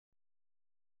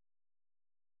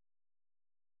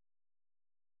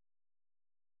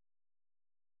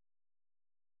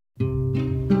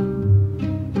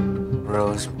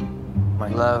Rose, my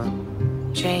love.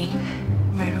 Jay,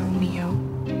 my Romeo.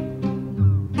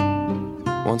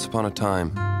 Once upon a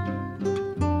time,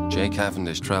 Jay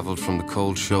Cavendish travelled from the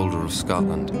cold shoulder of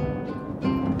Scotland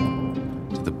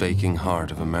to the baking heart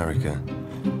of America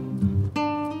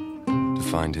to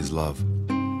find his love.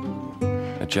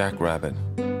 A jackrabbit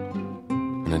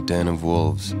in a den of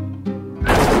wolves.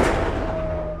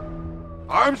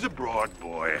 Arms abroad,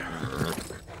 boy.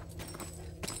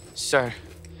 Sir,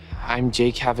 I'm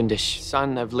Jay Cavendish,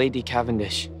 son of Lady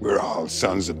Cavendish. We're all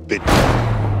sons of bitch.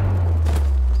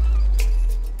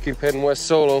 Keep heading west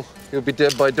solo. You'll be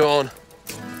dead by dawn.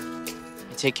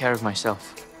 I take care of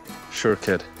myself. Sure,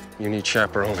 kid. You need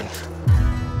chaperoning.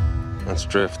 Let's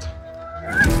drift.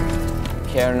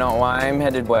 Care not why I'm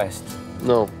headed west.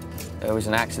 No. It was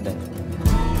an accident.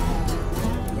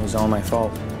 It was all my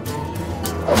fault.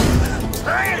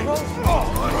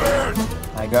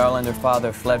 My girl and her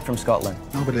father fled from Scotland.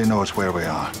 Nobody knows where we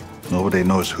are. Nobody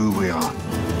knows who we are.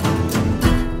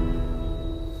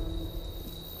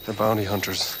 They're bounty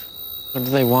hunters. What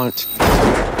do they want?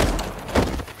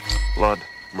 Blood,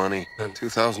 money, and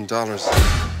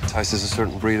 $2,000. Entices a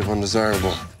certain breed of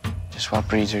undesirable. Just what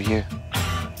breeds are you?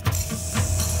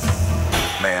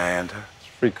 May I enter? It's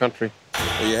a free country.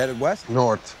 Are you headed west?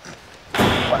 North.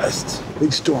 West.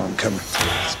 Big storm coming.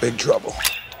 It's big trouble.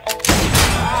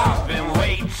 I've been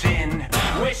waiting,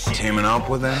 wishing. Teaming up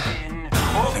with them?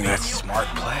 I think that's a smart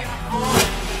play.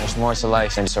 There's more to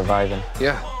life than surviving.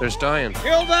 Yeah, there's dying.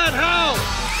 Kill that house!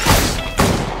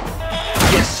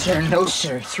 Yes, sir. No,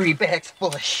 sir. 3 bags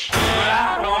full of shit.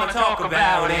 I don't want to talk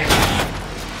about it.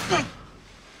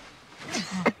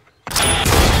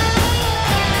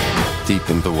 Deep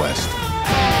in the west.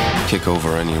 Kick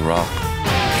over any rock.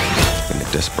 And a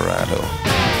desperado.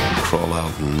 Crawl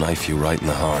out and knife you right in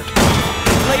the heart.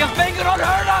 Lay a finger on her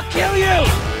and I'll kill you!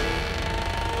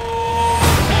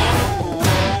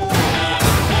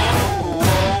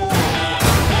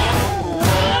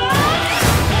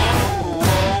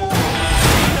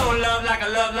 No love like a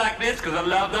love like this, cause a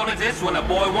love don't exist when a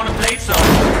boy wanna play so.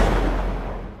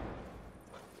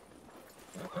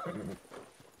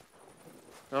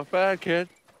 Not bad, kid.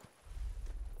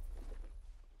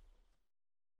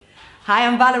 Hi,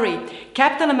 I'm Valerie.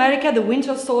 Captain America the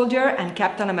Winter Soldier and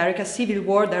Captain America Civil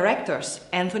War directors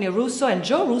Anthony Russo and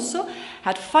Joe Russo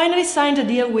had finally signed a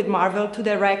deal with Marvel to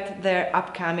direct their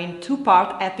upcoming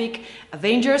 2-part epic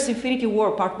Avengers Infinity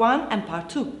War Part 1 and Part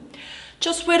 2.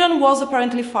 Joss Whedon was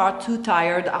apparently far too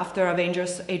tired after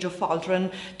Avengers Age of Ultron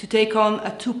to take on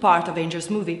a 2-part Avengers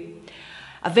movie.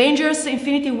 Avengers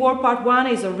Infinity War Part 1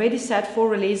 is already set for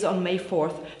release on May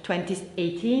 4th,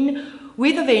 2018,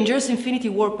 with Avengers Infinity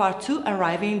War Part 2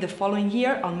 arriving the following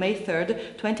year on May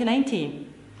 3rd,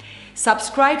 2019.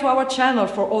 Subscribe to our channel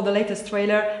for all the latest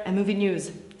trailer and movie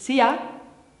news. See ya!